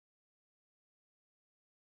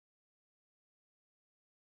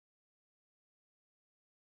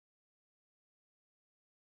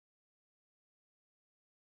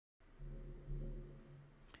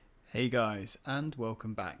Hey guys, and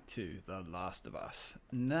welcome back to The Last of Us.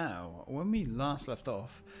 Now, when we last left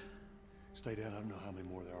off, Stay down, I don't know how many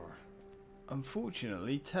more there are.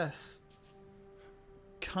 unfortunately Tess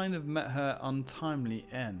kind of met her untimely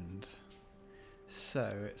end.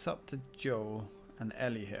 So it's up to Joel and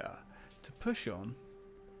Ellie here to push on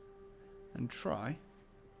and try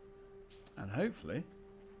and hopefully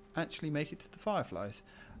actually make it to the Fireflies.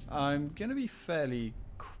 I'm going to be fairly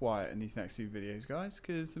quiet in these next few videos, guys,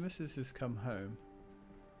 because the missus has come home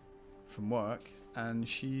from work and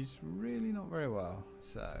she's really not very well,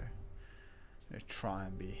 so I'm going to try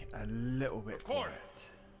and be a little bit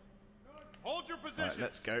quiet. Hold your position. Right,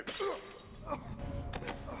 let's go.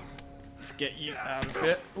 Let's get you out of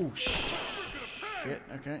here. Oh shit,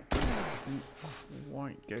 okay. Didn't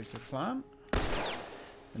quite go to plan.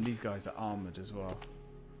 And these guys are armoured as well.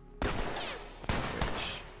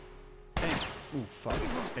 Oh fuck,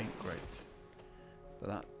 ain't great. But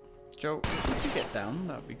that, Joe, if you get down,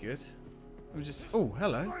 that would be good. I'm just, oh,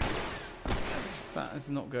 hello. That is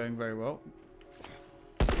not going very well.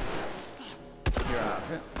 You're out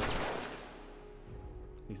of it.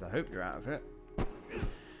 At least I hope you're out of it.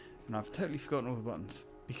 And I've totally forgotten all the buttons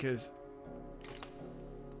because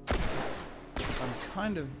I'm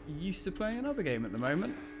kind of used to playing another game at the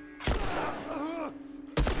moment.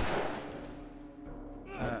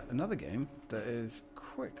 Another game that is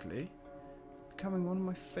quickly becoming one of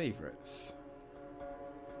my favourites.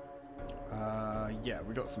 Yeah,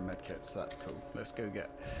 we got some medkits, so that's cool. Let's go get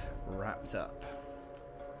wrapped up.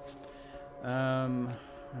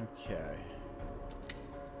 Okay.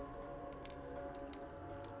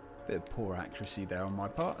 Bit of poor accuracy there on my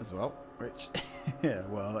part as well, which, yeah,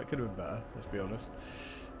 well, that could have been better, let's be honest.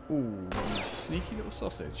 Ooh, sneaky little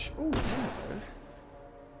sausage. Ooh, there we go.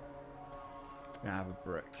 Gonna have a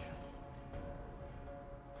brick.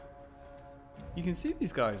 You can see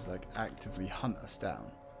these guys like actively hunt us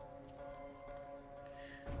down.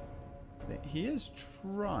 He is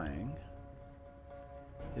trying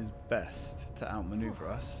his best to outmaneuver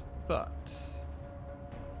us, but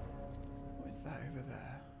what is that over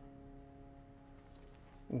there?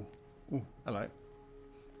 Ooh, ooh, hello.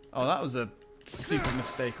 Oh, that was a stupid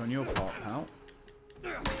mistake on your part, pal.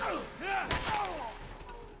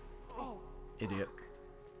 Idiot.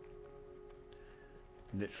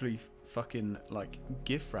 Literally fucking like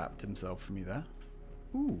gift wrapped himself for me there.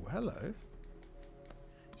 Ooh, hello.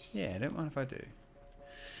 Yeah, don't mind if I do.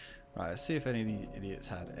 Right, let's see if any of these idiots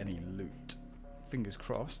had any loot. Fingers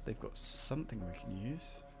crossed, they've got something we can use.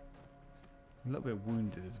 A little bit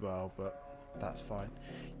wounded as well, but that's fine.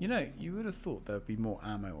 You know, you would have thought there would be more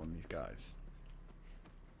ammo on these guys.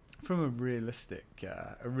 From a realistic,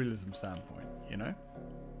 a realism standpoint, you know?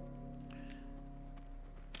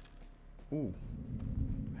 Ooh,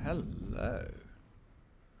 hello.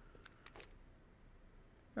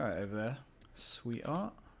 Alright, over there,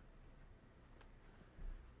 sweetheart.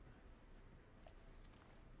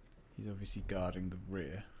 He's obviously guarding the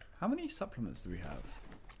rear. How many supplements do we have?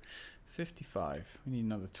 55. We need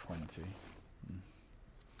another 20.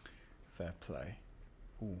 Fair play.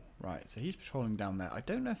 Ooh, right, so he's patrolling down there. I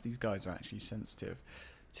don't know if these guys are actually sensitive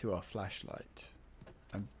to our flashlight.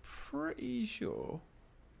 I'm pretty sure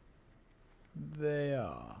they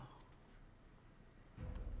are.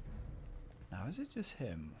 Now, is it just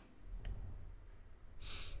him?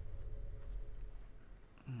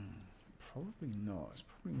 Probably not. It's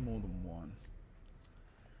probably more than one.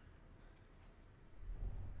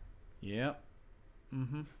 Yep.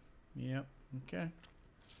 Yep. Okay.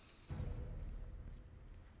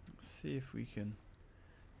 Let's see if we can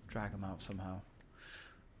drag him out somehow.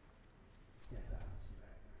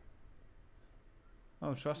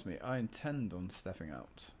 Oh, trust me, I intend on stepping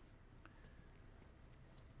out.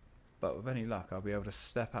 But with any luck, I'll be able to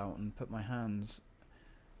step out and put my hands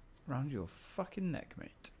around your fucking neck,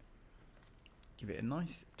 mate. Give it a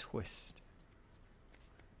nice twist.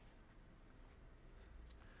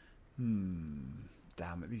 Damn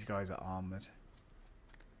it, these guys are armoured.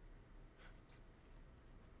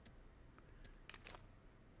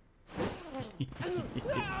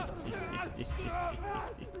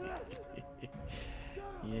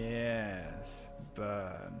 Yes,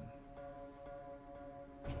 burn.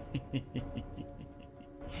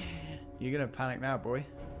 You're gonna panic now, boy.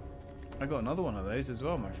 I got another one of those as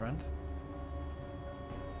well, my friend.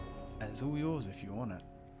 It's all yours if you want it.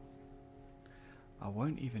 I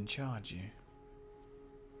won't even charge you.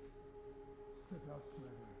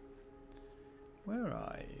 Where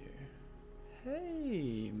are you?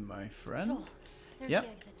 Hey, my friend. Joel, there's yep. the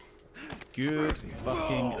exit. Good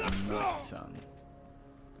fucking night, son.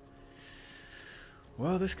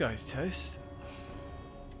 Well, this guy's toast.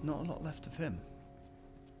 Not a lot left of him.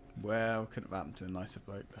 Well, couldn't have happened to a nicer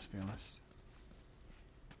bloke, let's be honest.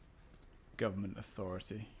 Government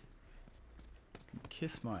authority.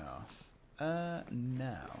 Kiss my ass.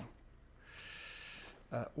 Now.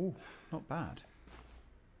 Oh, not bad.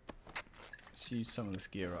 Let's use some of this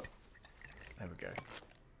gear up. There we go.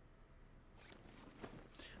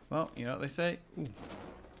 Well, you know what they say? Ooh.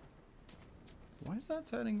 Why is that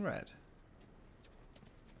turning red?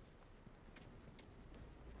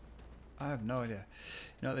 I have no idea.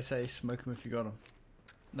 You know what they say? Smoke them if you got them.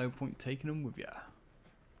 No point taking them with ya.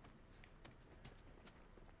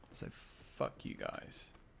 So fuck you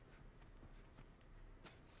guys.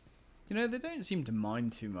 You know, they don't seem to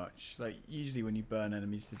mind too much. Like, usually when you burn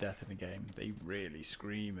enemies to death in a game, they really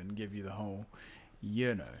scream and give you the whole,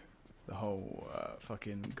 you know, the whole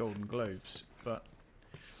fucking Golden Globes. But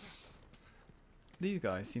these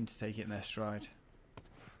guys seem to take it in their stride.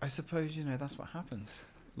 I suppose, you know, that's what happens.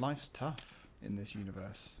 Life's tough in this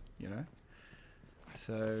universe, you know?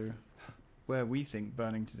 So, where we think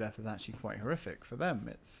burning to death is actually quite horrific, for them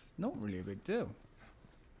it's not really a big deal.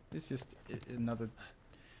 It's just another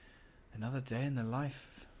day in the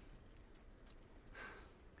life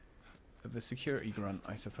of a security grunt,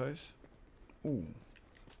 I suppose. Ooh.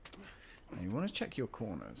 Now you want to check your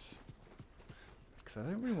corners, because I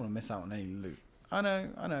don't really want to miss out on any loot. I know,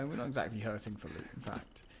 we're not exactly hurting for loot. In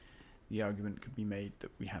fact, the argument could be made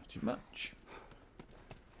that we have too much.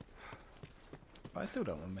 But I still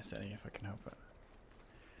don't want to miss any if I can help it.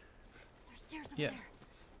 There's stairs over Yeah.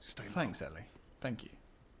 there. Thanks, Ellie. Thank you.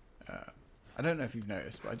 I don't know if you've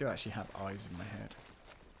noticed, but I do actually have eyes in my head.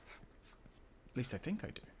 At least I think I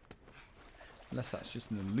do. Unless that's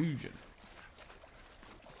just an illusion.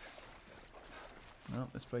 Well,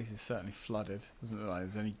 this place is certainly flooded. Doesn't look like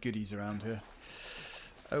there's any goodies around here.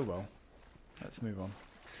 Oh well. Let's move on.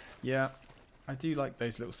 Yeah, I do like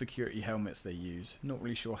those little security helmets they use. Not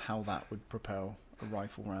really sure how that would propel a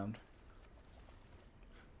rifle round.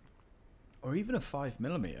 Or even a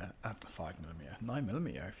 5mm. 9mm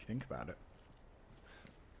if you think about it.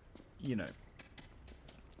 You know,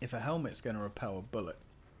 if a helmet's going to repel a bullet.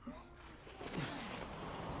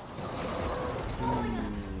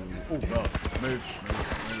 Oh god, move.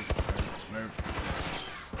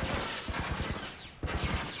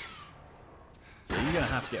 Yeah, you're going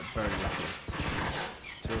to have to get very lucky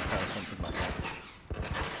to repel something like that.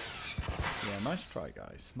 Yeah, nice try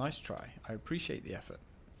guys, nice try. I appreciate the effort.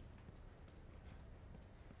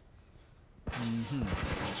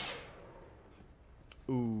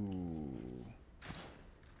 Ooh.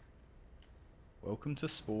 Welcome to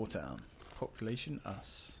Spore Town. Population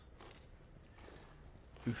us.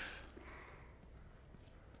 Oof.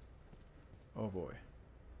 Oh boy.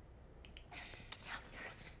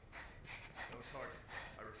 No target.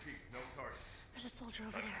 I repeat, no target. There's a soldier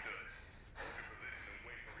over there. Hold your position and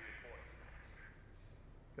wait for reinforcements.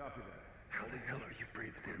 Copy that. How the hell are you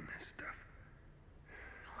breathing in this stuff?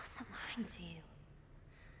 I wasn't lying to you.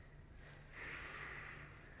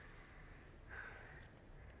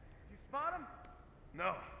 You spot him?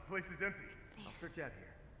 No, place is empty. I'll search out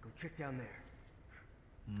here. Go check down there.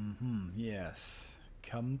 Yes.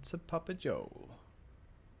 Come to Papa Joel.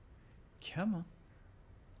 Come on.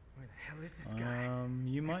 Where the hell is this guy?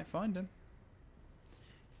 You might find him.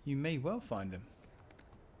 You may well find him.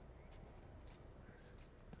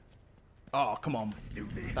 Oh, come on.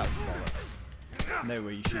 That was bollocks. No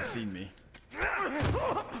way you should have seen me.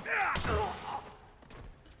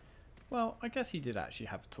 Well, I guess he did actually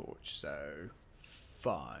have a torch, so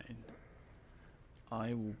fine.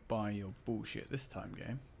 I will buy your bullshit this time,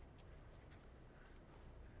 game.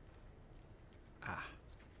 Ah.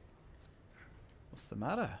 What's the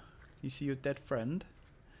matter? You see your dead friend?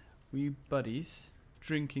 Were you buddies?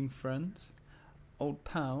 Drinking friends? Old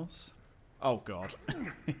pals? Oh god.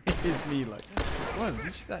 It's me like... Whoa, did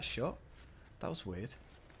you see that shot? That was weird.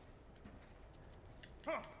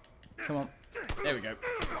 Come on. There we go.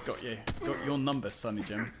 Got you. Got your number, Sonny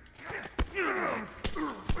Jim.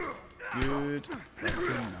 Good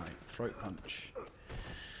fucking night. Throat punch.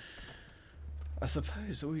 I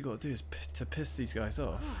suppose all you got to do is to piss these guys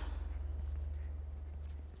off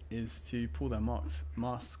is to pull their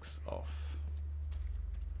masks off.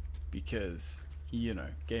 Because, you know,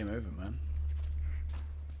 game over, man.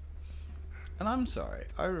 And I'm sorry,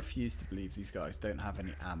 I refuse to believe these guys don't have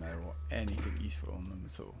any ammo or anything useful on them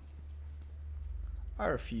at all. I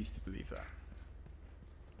refuse to believe that.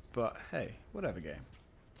 But hey, whatever, game.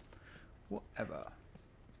 Whatever.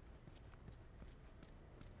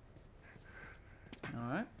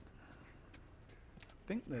 Alright. I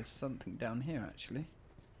think there's something down here actually.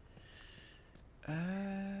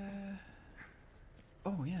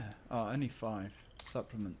 Oh yeah. Oh, only 5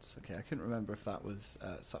 supplements. Okay, I couldn't remember if that was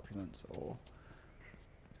supplements or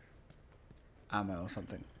ammo or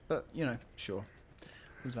something. But you know, sure.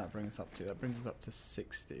 What does that bring us up to? That brings us up to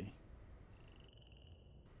 60.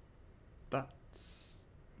 That's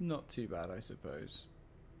not too bad, I suppose.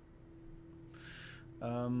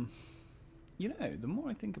 You know, the more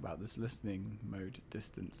I think about this listening mode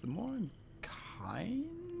distance, the more I'm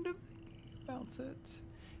kind of thinking about it.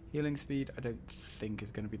 Healing speed, I don't think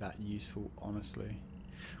is going to be that useful, honestly.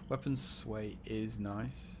 Weapon sway is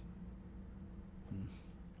nice.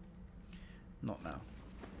 Not now.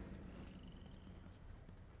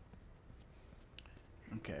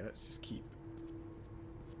 Okay, let's just keep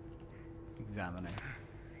examining.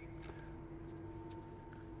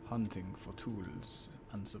 Hunting for tools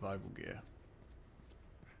and survival gear.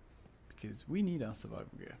 Because we need our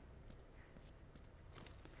survival gear.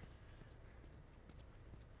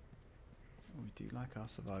 We do like our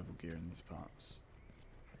survival gear in these parts.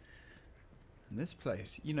 And this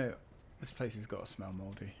place, you know, this place has got to smell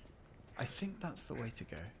mouldy. I think that's the way to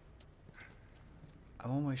go.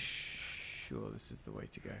 I'm almost sure this is the way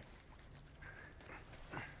to go.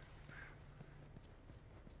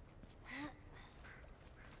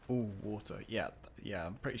 Oh, water. Yeah, yeah,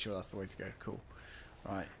 I'm pretty sure that's the way to go. Cool.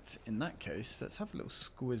 Right, in that case, let's have a little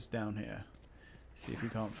squiz down here. See if we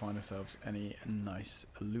can't find ourselves any nice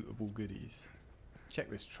lootable goodies. Check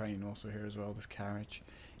this train also here as well, this carriage.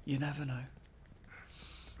 You never know.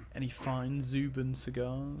 Any fine Zuban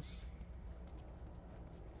cigars?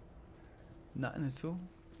 Nothing at all?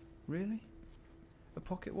 Really? A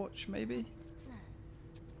pocket watch, maybe?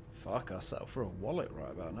 Fuck, I'll settle for a wallet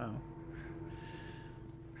right about now.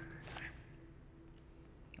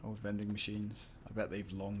 Old vending machines. I bet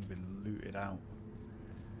they've long been looted out.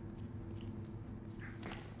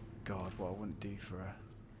 God, what I wouldn't do for a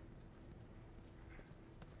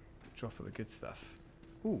drop of the good stuff.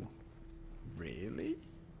 Ooh. Really?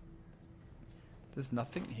 There's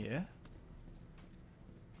nothing here?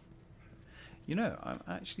 You know, I'm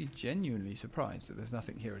actually genuinely surprised that there's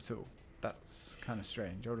nothing here at all. That's kind of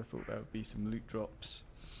strange. I would have thought there would be some loot drops,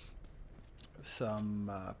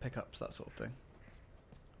 some pickups, that sort of thing.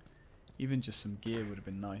 Even just some gear would have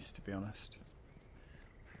been nice, to be honest.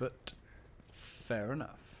 But fair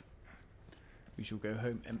enough. We shall go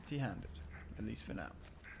home empty-handed, at least for now.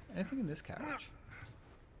 Anything in this carriage?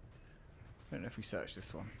 I don't know if we search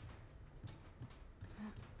this one.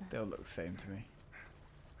 They all look the same to me.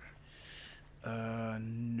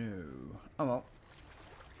 No. Oh well.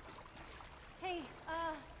 Hey,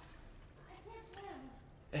 I can't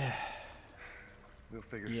swim. We'll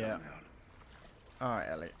figure Yeah. something out. Alright,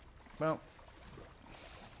 Ellie. Well,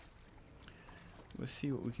 we'll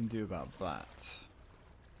see what we can do about that.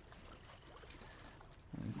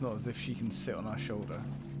 It's not as if she can sit on our shoulder.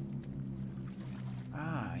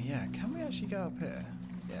 Ah, yeah. Can we actually go up here?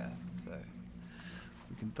 Yeah, so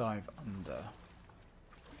we can dive under.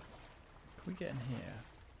 Can we get in here?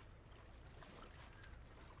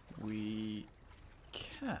 We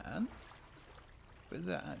can. But is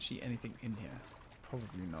there actually anything in here?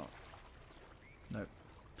 Probably not. Nope.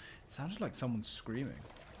 Sounded like someone screaming,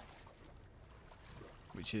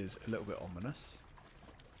 which is a little bit ominous.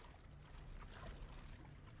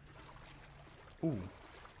 Ooh.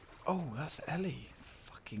 Oh, that's Ellie.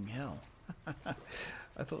 Fucking hell.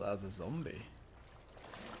 I thought that was a zombie.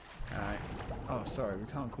 Alright. Oh, sorry, we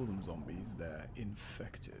can't call them zombies. They're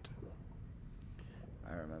infected.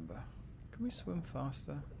 I remember. Can we swim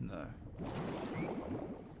faster? No. There's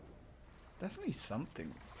definitely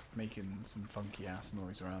something making some funky ass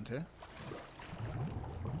noise around here.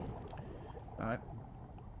 Alright.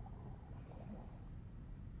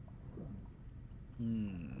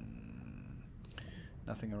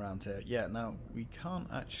 Nothing around here. Yeah, now we can't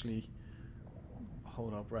actually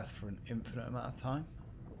hold our breath for an infinite amount of time.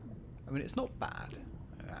 I mean, it's not bad.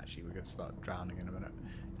 Actually, we're going to start drowning in a minute.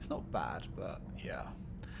 It's not bad, but yeah.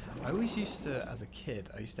 I always used to, as a kid,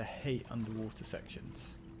 I used to hate underwater sections.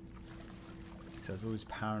 Because I was always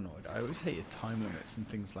paranoid. I always hated time limits and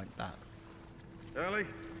things like that. Ellie?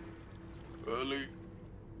 Ellie!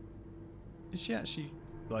 Is she actually,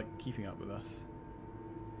 like, keeping up with us?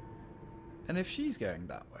 And if she's going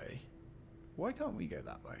that way, why can't we go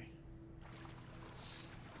that way?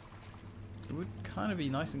 It would kind of be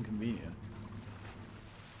nice and convenient.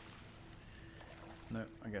 No,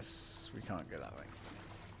 I guess we can't go that way.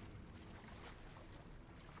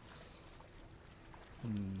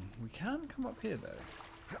 We can come up here though.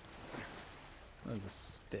 There's a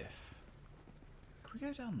stiff. Can we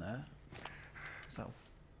go down there? So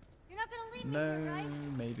You're not gonna leave me no, here, right?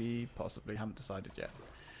 maybe, possibly. Haven't decided yet.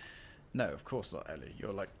 No, of course not, Ellie.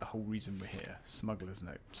 You're like the whole reason we're here. Smuggler's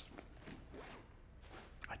note.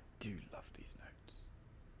 I do love these notes.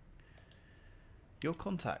 Your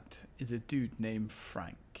contact is a dude named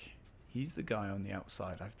Frank. He's the guy on the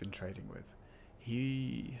outside I've been trading with.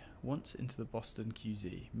 He wants into the Boston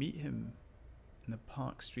QZ. Meet him in the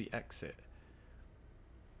Park Street exit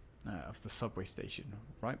of the subway station,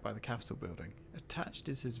 right by the Capitol building. Attached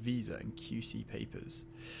is his visa and QC papers.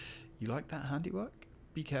 You like that handiwork?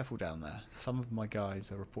 Be careful down there. Some of my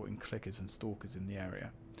guys are reporting clickers and stalkers in the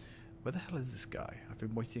area. Where the hell is this guy? I've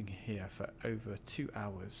been waiting here for over 2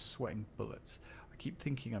 hours, sweating bullets. I keep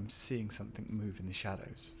thinking I'm seeing something move in the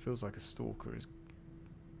shadows. Feels like a stalker is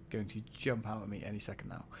going to jump out at me any second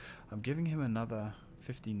now. I'm giving him another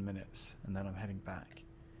 15 minutes and then I'm heading back.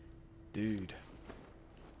 Dude.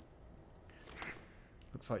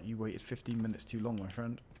 Looks like you waited 15 minutes too long, my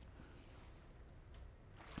friend.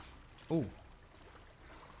 Oh.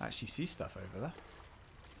 I actually see stuff over there.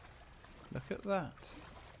 Look at that.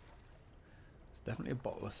 It's definitely a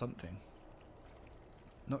bottle of something.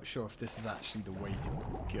 Not sure if this is actually the way to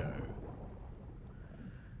go.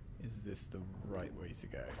 Is this the right way to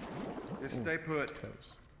go? Just stay put.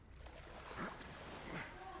 Close.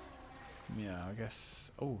 Yeah, I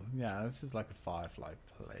guess... Oh, yeah, this is like a Firefly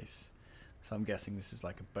place. So I'm guessing this is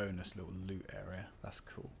like a bonus little loot area. That's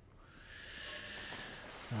cool.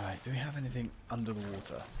 Right, do we have anything under the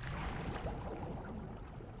water?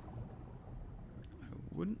 I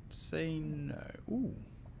wouldn't say no. Ooh.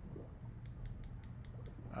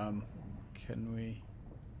 Can we...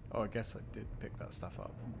 Oh, I guess I did pick that stuff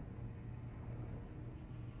up.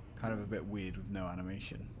 Kind of a bit weird with no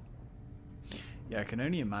animation. Yeah, I can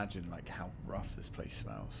only imagine like how rough this place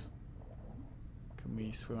smells. Can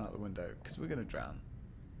we swim out the window? Because we're going to drown.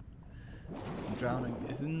 And drowning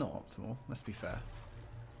is not optimal, let's be fair.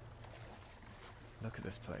 Look at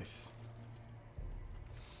this place.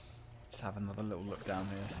 Just have another little look down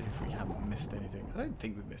here, see if we haven't missed anything. I don't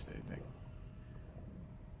think we've missed anything.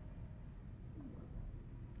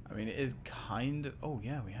 I mean, it is kind of... Oh,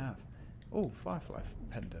 yeah, we have. Oh, Firefly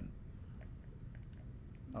pendant.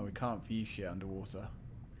 Oh, we can't view shit underwater.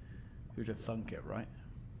 Who'd have thunk it, right?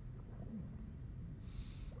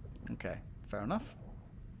 Okay, fair enough.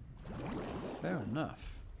 Fair enough.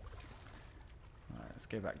 Alright, let's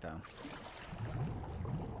go back down.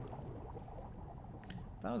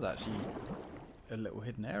 That was actually a little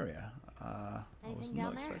hidden area. I was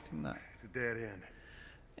not expecting that. It's a dead end.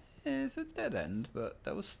 It's a dead end, but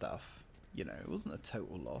there was stuff. You know, it wasn't a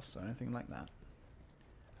total loss or anything like that.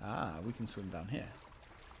 Ah, we can swim down here.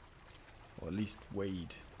 Or at least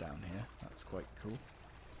wade down here. That's quite cool.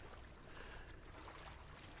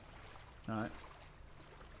 Alright.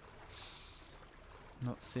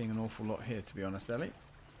 Not seeing an awful lot here, to be honest, Ellie.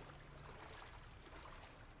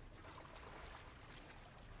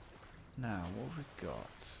 Now, what have we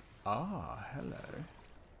got? Ah, hello.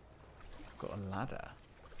 Got a ladder.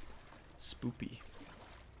 Spoopy.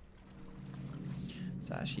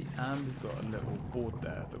 So actually, and we've got a little board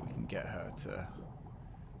there that we can get her to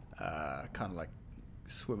kind of like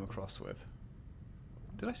swim across with.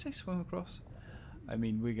 Did I say swim across? I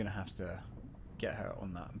mean, we're going to have to get her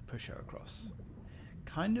on that and push her across.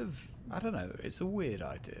 Kind of, I don't know, it's a weird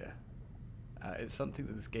idea. It's something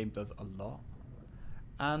that this game does a lot.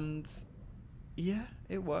 And yeah,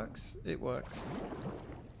 it works. It works.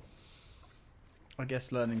 I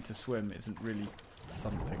guess learning to swim isn't really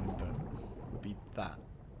something that would be that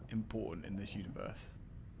important in this universe.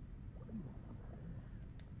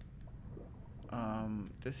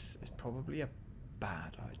 This is probably a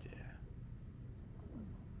bad idea.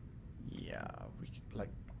 Yeah,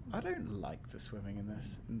 I don't like the swimming in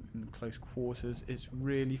this. In close quarters, it's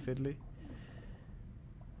really fiddly.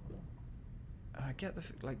 I get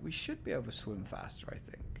we should be able to swim faster, I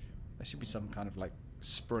think. There should be some kind of like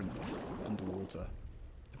sprint underwater,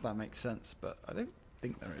 if that makes sense, but I don't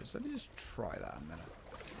think there is. Let me just try that a minute.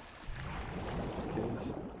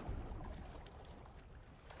 Because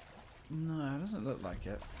no, it doesn't look like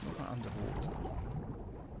it. Not like underwater.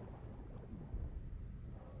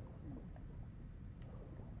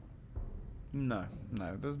 No,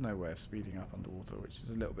 there's no way of speeding up underwater, which is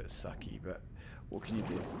a little bit sucky, but what can you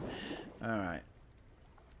do? Alright.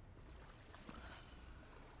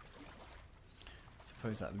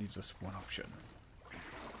 Suppose that leaves us one option.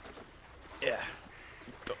 Yeah,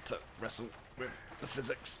 got to wrestle with the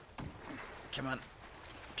physics. Come on,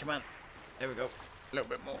 come on. There we go. A little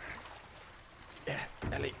bit more. Yeah,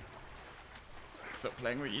 Ellie. Stop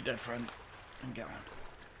playing with your dead friend and get on.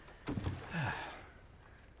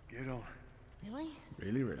 Get on. Really?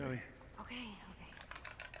 Really? Ellie. Okay.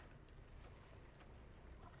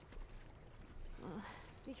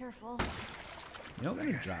 Be careful. You're not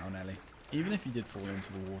going to drown, Ellie. Even if you did fall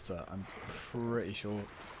into the water, I'm pretty sure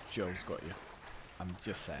Joel's got you. I'm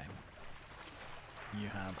just saying. You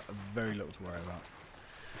have very little to worry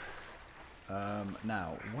about.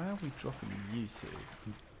 Now, where are we dropping you to?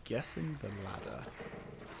 I'm guessing the ladder.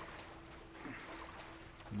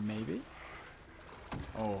 Maybe?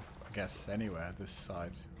 Or, I guess anywhere this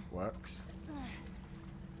side works.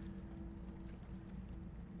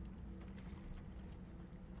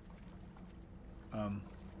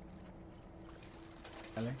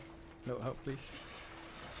 Ellie, a little help, please.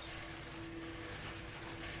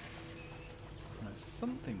 There's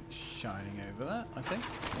something shining over there, I think.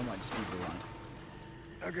 Or might just be the light.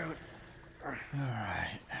 I got it.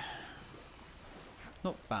 Alright.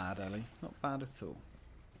 Not bad, Ellie. Not bad at all.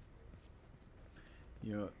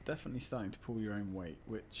 You're definitely starting to pull your own weight,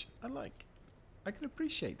 which I like. I can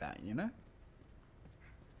appreciate that, you know?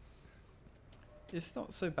 It's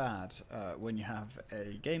not so bad when you have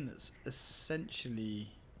a game that's essentially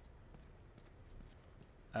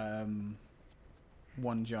one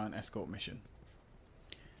giant escort mission.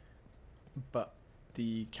 But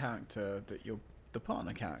the character that the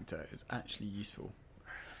partner character is actually useful.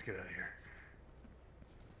 Let's get out of here.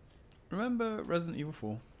 Remember Resident Evil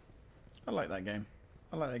 4? I like that game.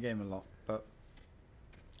 I like that game a lot, but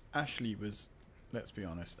Ashley was, let's be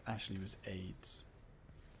honest, Ashley was AIDS.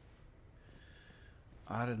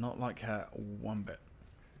 I did not like her one bit.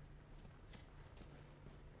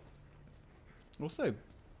 Also,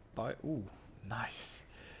 ooh, nice.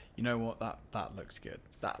 You know what? That looks good.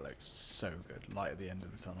 That looks so good. Light at the end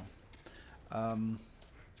of the tunnel.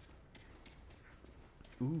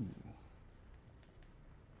 Ooh.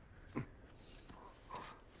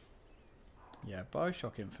 Yeah,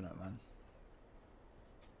 Bioshock Infinite, man.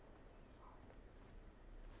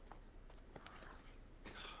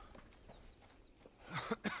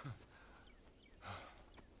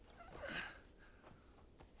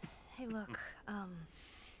 Hey, look,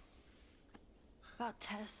 about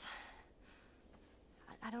Tess.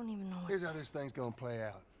 I don't even know what Here's how this thing's gonna play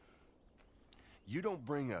out. You don't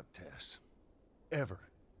bring up Tess. Ever.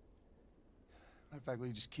 Matter of fact,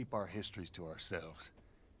 we just keep our histories to ourselves.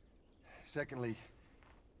 Secondly,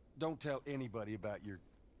 don't tell anybody about your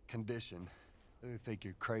condition. They think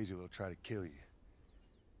you're crazy, they'll try to kill you.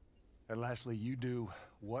 And lastly, you do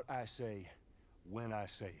what I say when I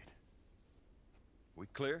say it. We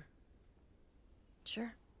clear?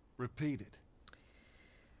 Sure. Repeat it.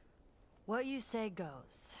 What you say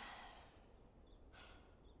goes.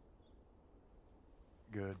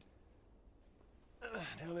 Good.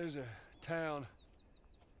 Now there's a town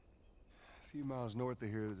a few miles north of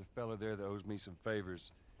here. There's a fella there that owes me some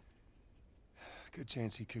favors. Good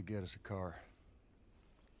chance he could get us a car.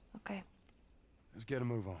 Okay. Let's get a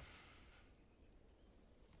move on.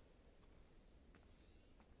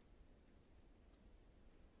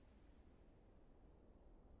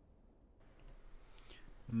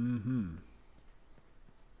 Mm-hmm.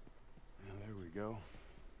 Now, there we go.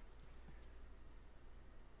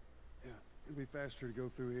 Yeah, it'll be faster to go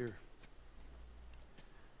through here.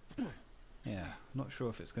 Yeah, not sure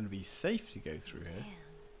if it's going to be safe to go through here.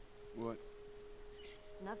 Man, What?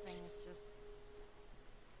 nothing. It's just...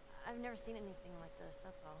 I've never seen anything like this,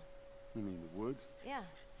 that's all. You mean the woods? Yeah.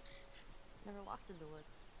 Never walked through the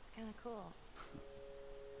woods. It's kind of cool.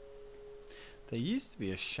 There used to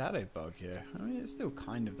be a shadow bug here. I mean, it's still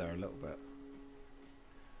kind of there a little bit.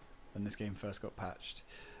 When this game first got patched.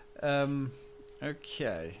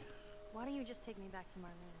 Okay. Why don't you just take me back to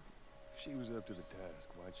Marlene? She was up to the task.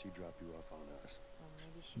 Why'd she drop you off on us? Well,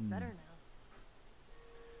 maybe she's better now.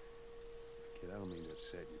 Kid, I don't mean to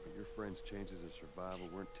upset you, but your friend's chances of survival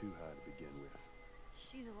weren't too high to begin with.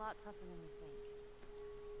 She's a lot tougher than you think.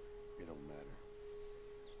 It don't matter.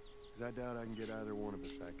 Because I doubt I can get either one of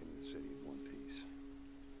us back into the city in one piece.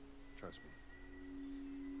 Trust me.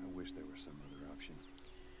 I wish there was some other option.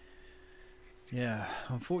 Yeah,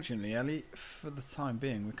 unfortunately, Ellie, for the time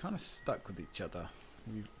being, we're kind of stuck with each other.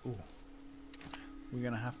 We're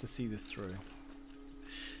going to have to see this through.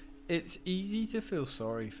 It's easy to feel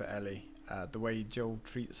sorry for Ellie, the way Joel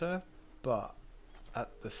treats her, but at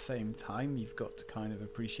the same time, you've got to kind of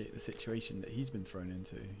appreciate the situation that he's been thrown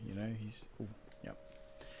into. You know,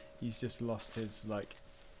 he's just lost his, like,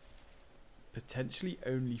 potentially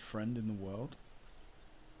only friend in the world.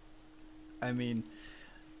 I mean,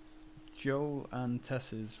 Joel and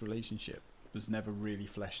Tessa's relationship was never really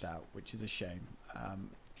fleshed out, which is a shame.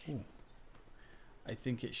 I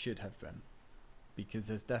think it should have been, because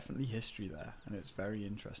there's definitely history there, and it's very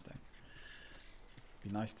interesting.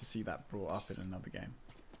 Be nice to see that brought up in another game.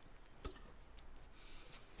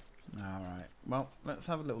 Alright, well, let's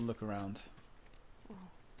have a little look around. Oh,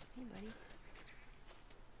 hey, buddy.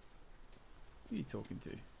 Who are you talking to?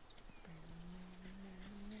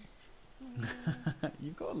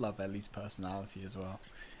 You've got to love Ellie's personality as well.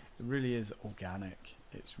 It really is organic.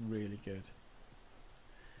 It's really good.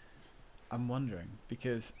 I'm wondering,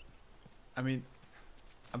 because, I mean,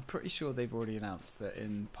 I'm pretty sure they've already announced that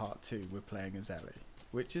in part 2 we're playing as Ellie,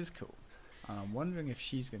 which is cool. And I'm wondering if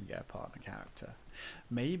she's going to get a partner character.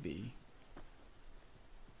 Maybe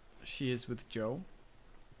she is with Joel,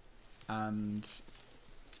 and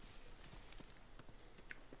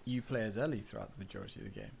you play as Ellie throughout the majority of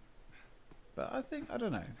the game. But I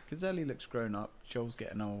don't know, because Ellie looks grown up, Joel's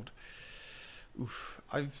getting old. Oof,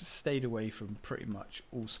 I've stayed away from pretty much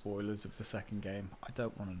all spoilers of the second game. I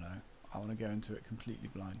don't want to know. I want to go into it completely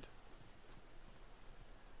blind.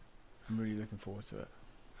 I'm really looking forward to it.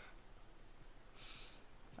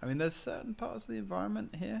 I mean, there's certain parts of the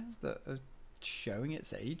environment here that are showing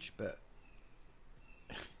its age, but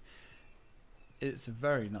it's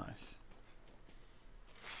very nice.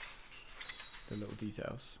 The little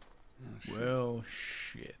details. Oh, shit. Well,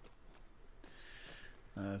 shit.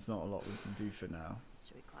 There's not a lot we can do for now.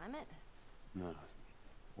 Should we climb it? No.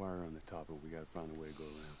 Wire on the top, but we gotta find a way to go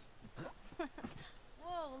around.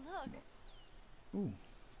 Whoa, look. Ooh,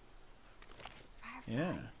 Fireflies.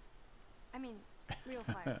 yeah. I mean, real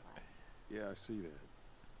fireflies. Yeah, I see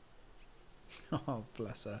that. Oh,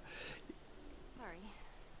 bless her. Sorry.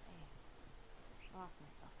 I lost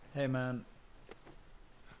myself for a Hey, man.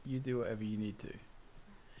 You do whatever you need to.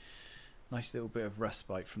 Nice little bit of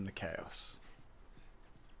respite from the chaos.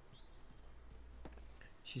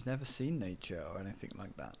 She's never seen nature or anything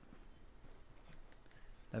like that.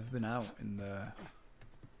 Never been out in the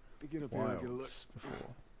Let me get up here and get a look. wilds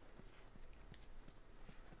before.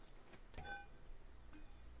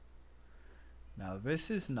 Now this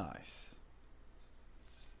is nice.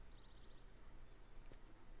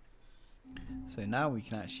 So now we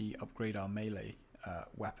can actually upgrade our melee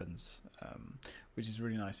weapons, which is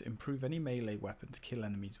really nice. Improve any melee weapon to kill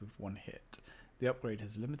enemies with one hit. The upgrade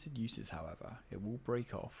has limited uses, however. It will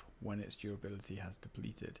break off when its durability has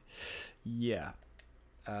depleted. Yeah.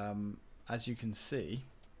 As you can see,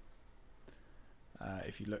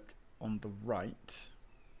 if you look on the right,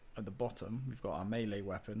 at the bottom, we've got our melee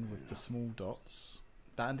weapon with the small dots.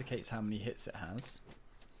 That indicates how many hits it has.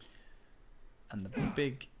 And the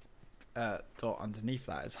big dot underneath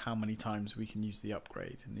that is how many times we can use the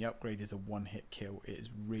upgrade. And the upgrade is a one-hit kill. It is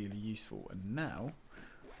really useful. And now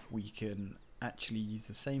we can actually use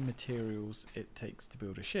the same materials it takes to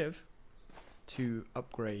build a shiv to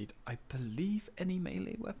upgrade, I believe, any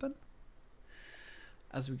melee weapon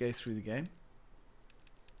as we go through the game.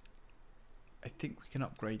 I think we can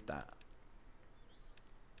upgrade that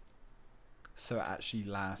so it actually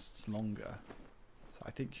lasts longer. So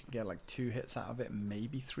I think you can get like 2 hits out of it,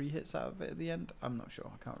 maybe 3 hits out of it at the end. I'm not sure,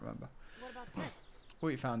 I can't remember. What about this? What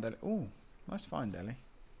you found, Ellie? Oh, nice find, Ellie.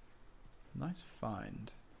 Nice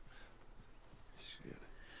find. Shit.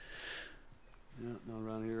 Yeah, not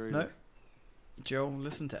around here either. No. Joel,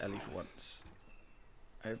 listen to Ellie for once.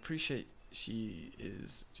 I appreciate she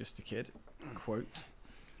is just a kid, quote.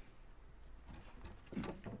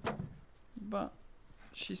 But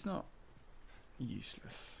she's not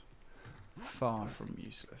useless. Far from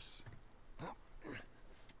useless.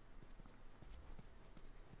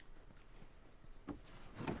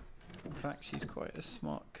 In fact, she's quite a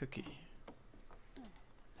smart cookie.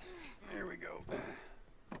 There we go.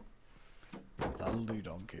 That'll do,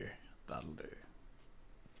 donkey. That'll do.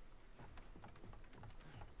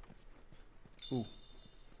 Ooh.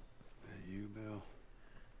 That you, Bill?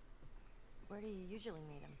 Where do you usually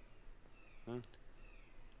meet him? Huh?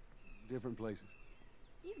 Different places.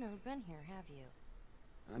 You've never been here, have you?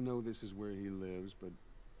 I know this is where he lives, but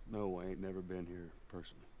no, I ain't never been here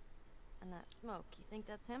personally. And that smoke, you think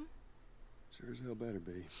that's him? Sure as hell better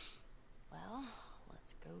be. Well,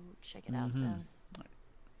 let's go check it out then. All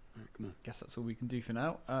right, come on. Guess that's all we can do for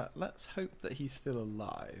now. Let's hope that he's still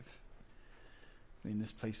alive. I mean,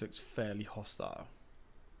 this place looks fairly hostile.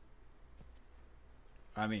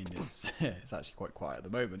 I mean, it's it's actually quite quiet at the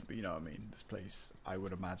moment, but you know what I mean. This place, I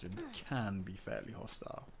would imagine, can be fairly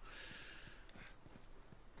hostile.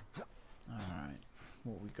 Alright,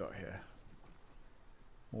 what we got here?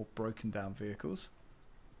 More broken down vehicles.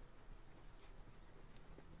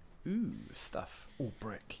 Ooh, stuff. Oh,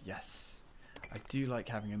 brick, yes. I do like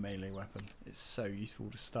having a melee weapon. It's so useful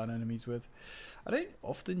to stun enemies with. I don't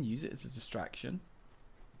often use it as a distraction.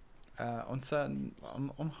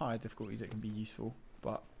 On higher difficulties it can be useful,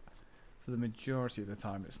 but for the majority of the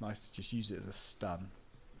time it's nice to just use it as a stun.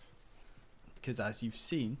 Because as you've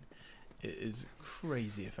seen It is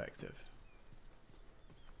crazy effective.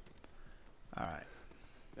 Alright.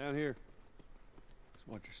 Down here. Just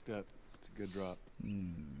watch your step. It's a good drop.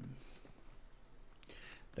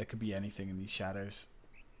 There could be anything in these shadows.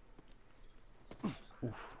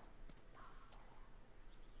 Oof.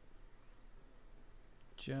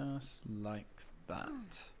 Just like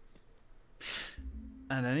that.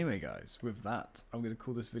 And anyway, guys, with that, I'm going to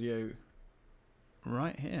call this video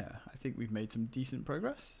right here. I think we've made some decent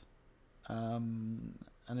progress. And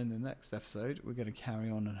in the next episode, we're going to carry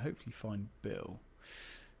on and hopefully find Bill,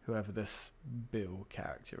 whoever this Bill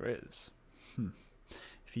character is.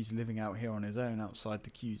 If he's living out here on his own outside the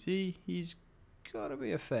QZ, he's got to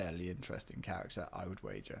be a fairly interesting character, I would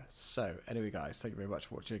wager. So, anyway, guys, thank you very much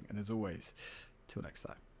for watching, and as always, till next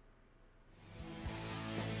time.